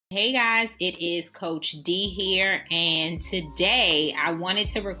Hey guys, it is Coach D here, and today I wanted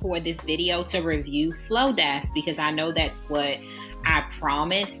to record this video to review Flodesk because I know that's what I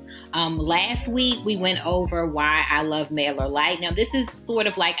promised. Last week we went over why I love MailerLite. Now this is sort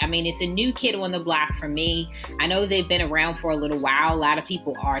of like, it's a new kid on the block for me. I know they've been around for a little while. A lot of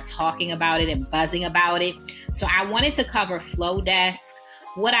people are talking about it and buzzing about it. So I wanted to cover Flodesk,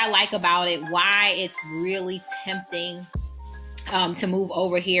 what I like about it, why it's really tempting to move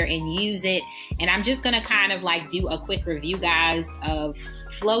over here and use it. And I'm just going to kind of like do a quick review, guys, of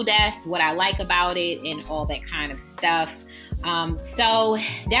Flodesk, what I like about it and all that kind of stuff. So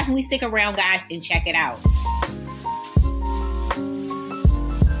definitely stick around, guys, and check it out.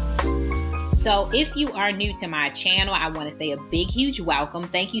 So if you are new to my channel, I want to say a big, huge welcome.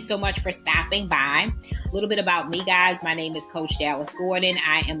 Thank you so much for stopping by. A little bit about me, guys. My name is Coach Dallas Gordon.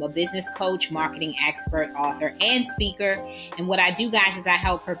 I am a business coach, marketing expert, author, and speaker. And what I do, guys, is I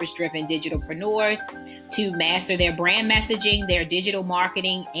help purpose-driven digitalpreneurs to master their brand messaging, their digital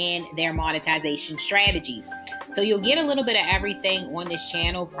marketing, and their monetization strategies. So you'll get a little bit of everything on this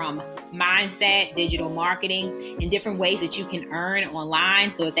channel, from mindset, digital marketing, and different ways that you can earn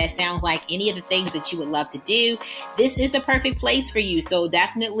online. So if that sounds like any of the things that you would love to do, this is a perfect place for you. So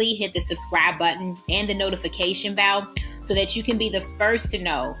definitely hit the subscribe button and the notification bell so that you can be the first to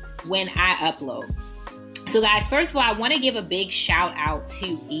know when I upload. So guys, first of all, I want to give a big shout out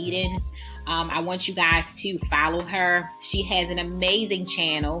to Eden. I want you guys to follow her. She has an amazing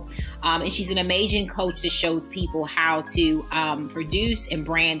channel, and she's an amazing coach that shows people how to produce and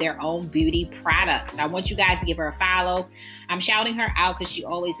brand their own beauty products. I want you guys to give her a follow. I'm shouting her out because she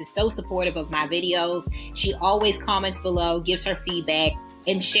always is so supportive of my videos. She always comments below, gives her feedback,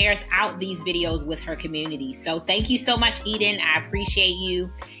 and shares out these videos with her community. So thank you so much, Eden. I appreciate you.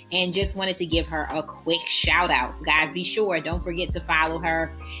 And just wanted to give her a quick shout out. So guys, be sure, don't forget to follow her.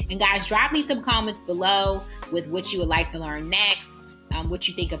 And guys, drop me some comments below with what you would like to learn next, what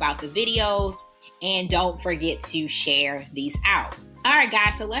you think about the videos, and don't forget to share these out. All right,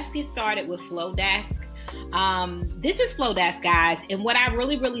 guys, so let's get started with Flodesk. This is Flodesk, guys, and what I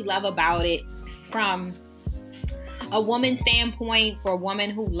really, really love about it from a woman's standpoint, for a woman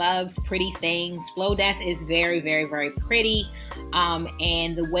who loves pretty things, Flodesk is very, very, very pretty.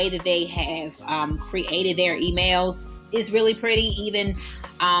 And the way that they have created their emails is really pretty. Even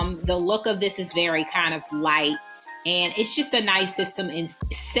the look of this is very kind of light. And it's just a nice system and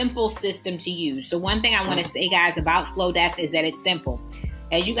simple system to use. So one thing I want to say, guys, about Flodesk is that it's simple.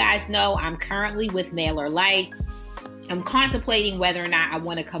 As you guys know, I'm currently with MailerLite. I'm contemplating whether or not I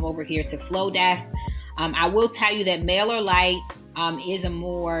want to come over here to Flodesk. I will tell you that MailerLite is a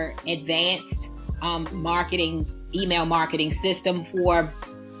more advanced email marketing system for,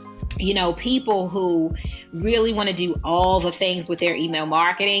 people who really want to do all the things with their email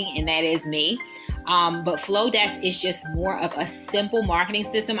marketing, and that is me. But Flodesk is just more of a simple marketing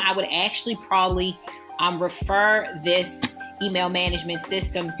system. I would actually probably refer this email management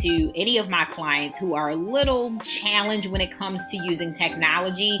system to any of my clients who are a little challenged when it comes to using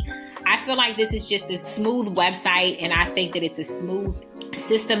technology. I feel like this is just a smooth website, and I think that it's a smooth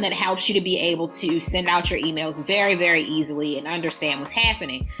system that helps you to be able to send out your emails very, very easily and understand what's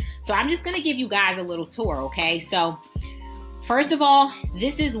happening. So I'm just going to give you guys a little tour, okay? So first of all,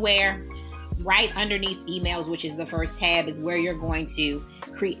 this is where, right underneath emails, which is the first tab, is where you're going to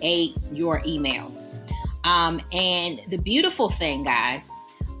create your emails. And the beautiful thing, guys,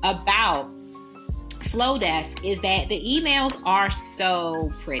 about Flodesk is that the emails are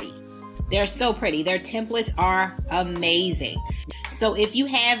so pretty. They're so pretty. Their templates are amazing. So if you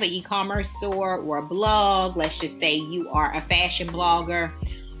have an e-commerce store or a blog, let's just say you are a fashion blogger,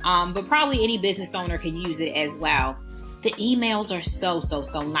 but probably any business owner can use it as well. The emails are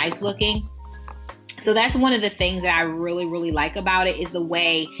so nice looking. So that's one of the things that I really, really like about it, is the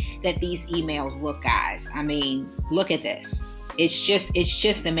way that these emails look, guys. Look at this. It's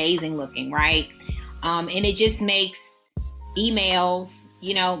just amazing looking, right? And it just makes emails,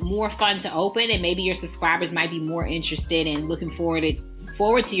 more fun to open, and maybe your subscribers might be more interested in looking forward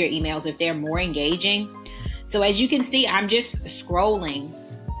to your emails if they're more engaging. So as you can see, I'm just scrolling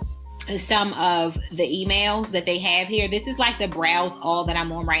some of the emails that they have here. This is like the browse all that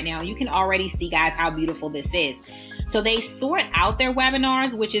I'm on right now. You can already see, guys, how beautiful this is. So they sort out their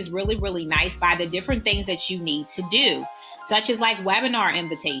webinars, which is really, really nice, by the different things that you need to do, such as like webinar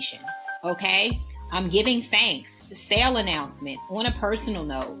invitation, okay? Giving thanks, sale announcement on a personal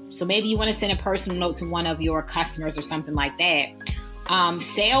note. So maybe you want to send a personal note to one of your customers or something like that.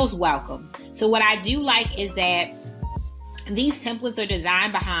 Sales welcome. So what I do like is that these templates are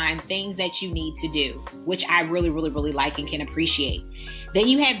designed behind things that you need to do, which I really, really, really like and can appreciate. Then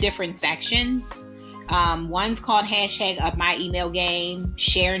you have different sections. One's called #Up My Email Game,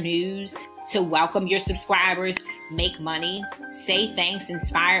 Share News, to welcome your subscribers, make money, say thanks,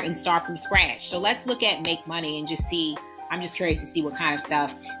 inspire, and start from scratch. So let's look at make money and just see. I'm just curious to see what kind of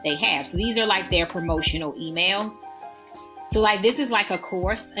stuff they have. So these are like their promotional emails. So like this is like a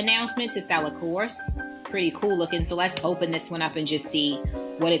course announcement to sell a course. Pretty cool looking. So let's open this one up and just see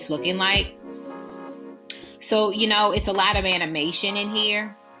what it's looking like. So, you know, it's a lot of animation in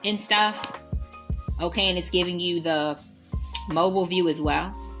here and stuff. Okay, and it's giving you the mobile view as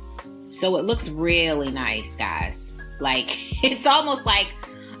well. So it looks really nice, guys. Like, it's almost like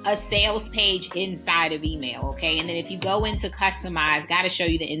a sales page inside of email, okay? And then if you go into customize, got to show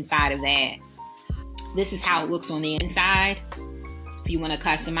you the inside of that. This is how it looks on the inside. If you want to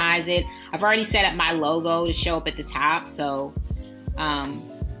customize it. I've already set up my logo to show up at the top. So, I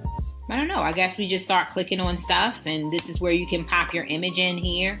don't know. I guess we just start clicking on stuff. And this is where you can pop your image in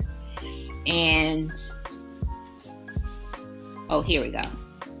here. And, oh, here we go.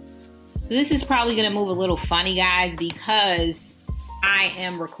 So this is probably going to move a little funny, guys, because I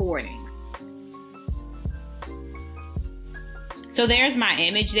am recording. So there's my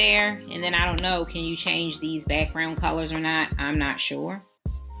image there. And then I don't know, can you change these background colors or not? I'm not sure.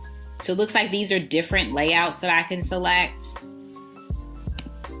 So it looks like these are different layouts that I can select.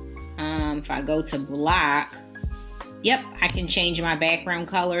 If I go to block, yep, I can change my background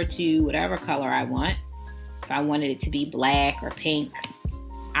color to whatever color I want. If I wanted it to be black or pink,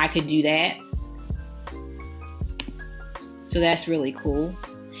 I could do that. So that's really cool.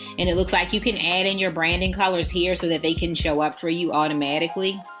 And it looks like you can add in your branding colors here so that they can show up for you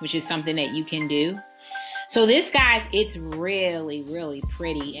automatically, which is something that you can do. So this, guys, it's really, really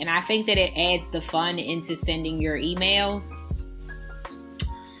pretty. And I think that it adds the fun into sending your emails.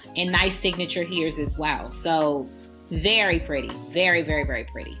 And nice signature here's as well. So very pretty. Very, very, very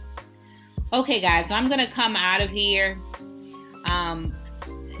pretty. Okay, guys, so I'm going to come out of here.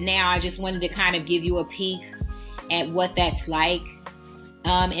 Now I just wanted to kind of give you a peek at what that's like.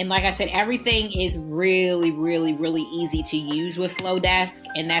 And like I said, everything is really, really, really easy to use with Flodesk.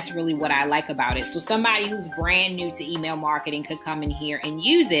 And that's really what I like about it. So somebody who's brand new to email marketing could come in here and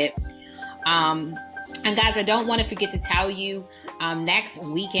use it. And guys, I don't want to forget to tell you, next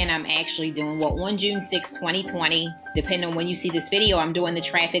weekend, I'm actually doing, on June 6, 2020, depending on when you see this video, I'm doing the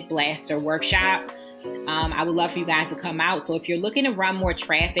Traffic Blaster workshop. I would love for you guys to come out. So if you're looking to run more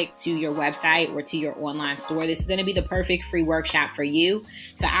traffic to your website or to your online store, this is going to be the perfect free workshop for you.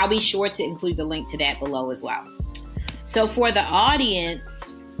 So I'll be sure to include the link to that below as well. So for the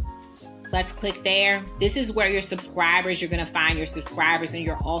audience, let's click there. This is where your subscribers, you're going to find your subscribers, and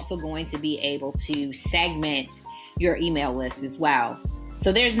you're also going to be able to segment your email list as well.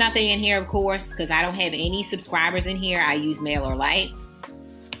 So there's nothing in here, of course, because I don't have any subscribers in here. I use MailerLite.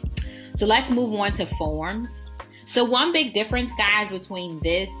 So let's move on to forms. So one big difference, guys, between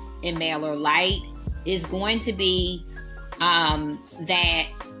this and MailerLite is going to be that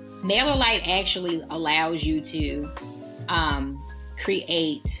MailerLite actually allows you to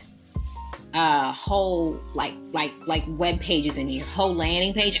create whole like web pages in here, whole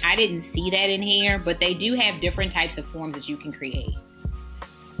landing page. I didn't see that in here, but they do have different types of forms that you can create.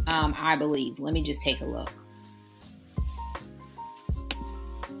 I believe. Let me just take a look.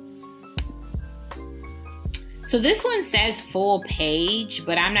 So this one says full page,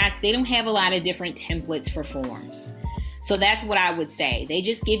 but they don't have a lot of different templates for forms. So that's what I would say. They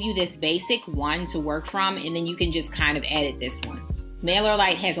just give you this basic one to work from, and then you can just kind of edit this one.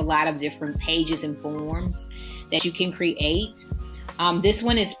 MailerLite has a lot of different pages and forms that you can create. This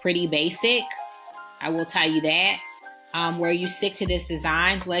one is pretty basic. I will tell you that. Where you stick to this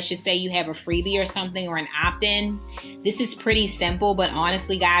design. So let's just say you have a freebie or something, or an opt-in. This is pretty simple, but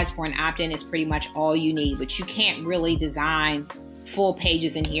honestly, guys, for an opt-in is pretty much all you need. But you can't really design full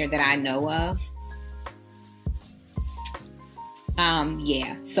pages in here that I know of.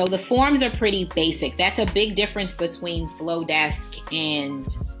 Yeah, so the forms are pretty basic. That's a big difference between Flodesk and,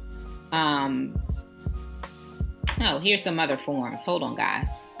 oh, here's some other forms. Hold on,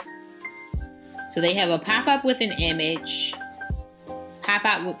 guys. So they have a pop-up with an image,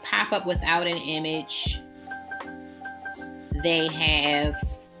 pop-up without an image. They have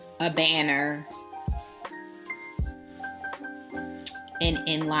a banner and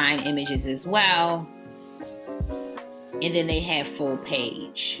inline images as well. And then they have full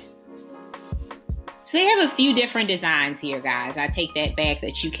page. So they have a few different designs here, guys. I take that back,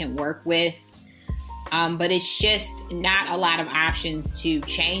 that you can work with. But it's just not a lot of options to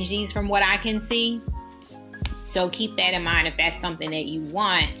change these from what I can see. So keep that in mind. If that's something that you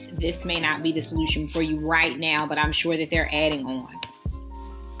want, this may not be the solution for you right now, but I'm sure that they're adding on.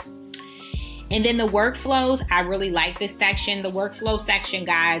 And then the workflows, I really like this section. The workflow section,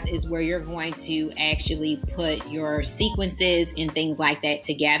 guys, is where you're going to actually put your sequences and things like that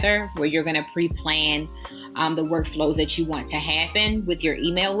together, where you're going to pre-plan the workflows that you want to happen with your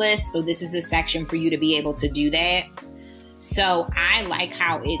email list. So this is a section for you to be able to do that. So I like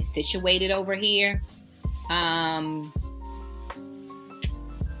how it's situated over here.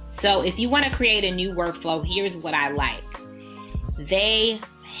 So if you want to create a new workflow, here's what I like. They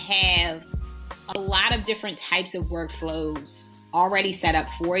have a lot of different types of workflows already set up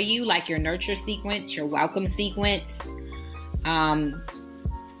for you, like your nurture sequence, your welcome sequence,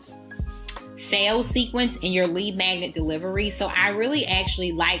 sales sequence, and your lead magnet delivery. So I really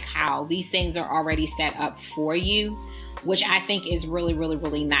actually like how these things are already set up for you, which I think is really, really,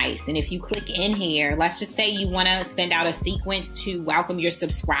 really nice. And if you click in here, let's just say you want to send out a sequence to welcome your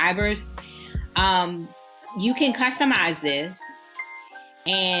subscribers. You can customize this,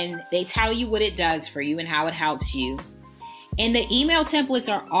 and they tell you what it does for you and how it helps you. And the email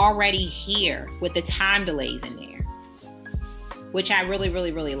templates are already here with the time delays in there, which I really,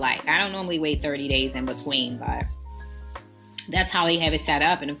 really, really like. I don't normally wait 30 days in between, but that's how they have it set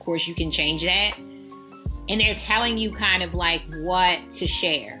up. And of course you can change that. And they're telling you kind of like what to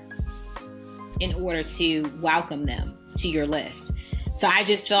share in order to welcome them to your list. So I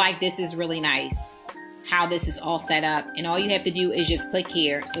just feel like this is really nice how this is all set up. And all you have to do is just click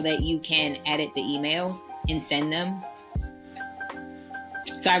here so that you can edit the emails and send them.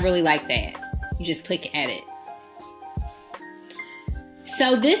 So I really like that. You just click edit.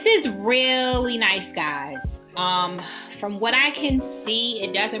 So this is really nice, guys. From what I can see,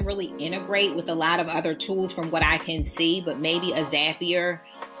 it doesn't really integrate with a lot of other tools from what I can see, but maybe a Zapier,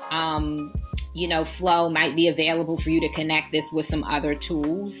 flow might be available for you to connect this with some other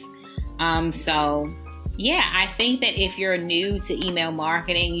tools. So yeah, I think that if you're new to email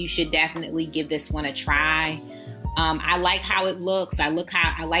marketing, you should definitely give this one a try. I like how it looks. I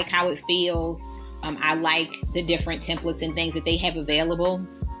like how it feels. I like the different templates and things that they have available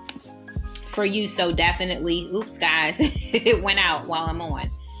for you. So definitely, oops guys, it went out while I'm on.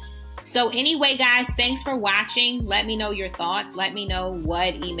 So anyway, guys, thanks for watching. Let me know your thoughts. Let me know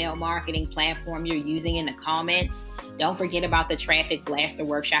what email marketing platform you're using in the comments. Don't forget about the Traffic Blaster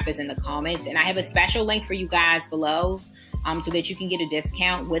Workshop is in the comments. And I have a special link for you guys below so that you can get a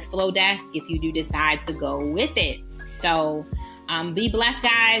discount with Flodesk if you do decide to go with it. So be blessed,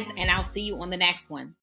 guys, and I'll see you on the next one.